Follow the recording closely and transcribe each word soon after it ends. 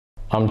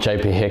I'm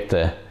JP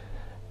Hechter,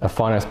 a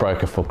finance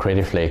broker for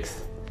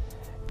Crediflex,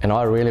 and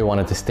I really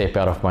wanted to step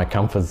out of my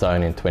comfort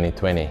zone in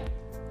 2020.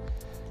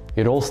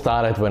 It all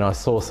started when I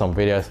saw some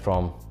videos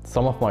from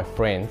some of my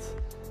friends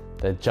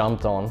that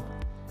jumped on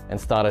and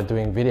started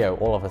doing video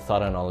all of a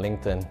sudden on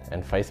LinkedIn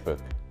and Facebook.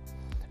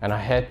 And I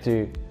had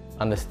to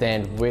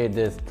understand where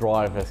this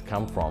drive has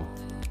come from.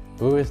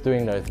 Who is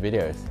doing those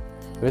videos?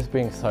 Who's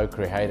being so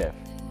creative?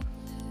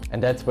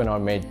 And that's when I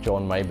met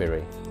John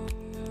Mayberry.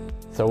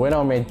 So when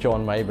I met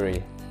John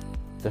Mayberry,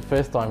 the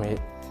first time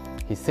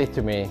he said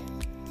to me,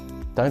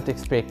 don't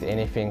expect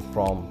anything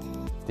from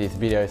these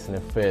videos in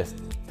the first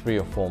 3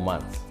 or 4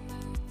 months.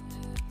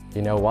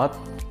 You know what?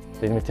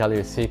 Let me tell you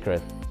a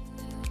secret.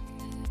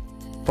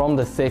 From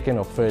the second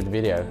or third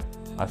video,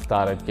 I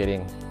started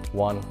getting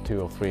 1,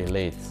 2 or 3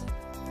 leads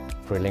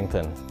through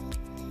LinkedIn.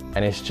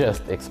 And it's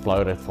just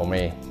exploded for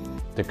me.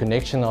 The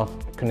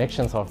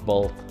connections I've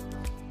built,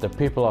 the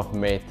people I've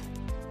met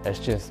has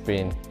just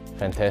been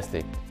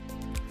fantastic.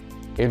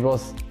 It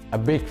was a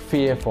big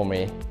fear for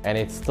me, and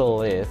it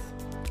still is,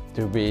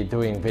 to be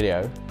doing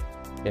video.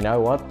 You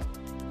know what?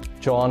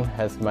 John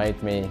has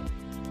made me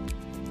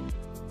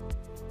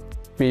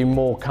be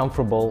more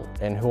comfortable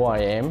in who I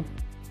am,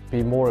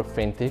 be more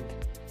authentic,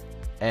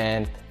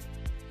 and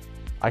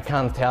I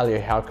can't tell you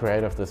how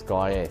creative this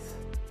guy is.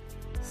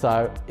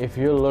 So if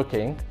you're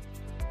looking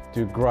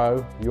to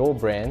grow your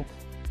brand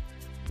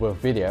with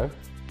video,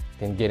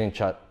 then get in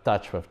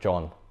touch with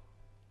John.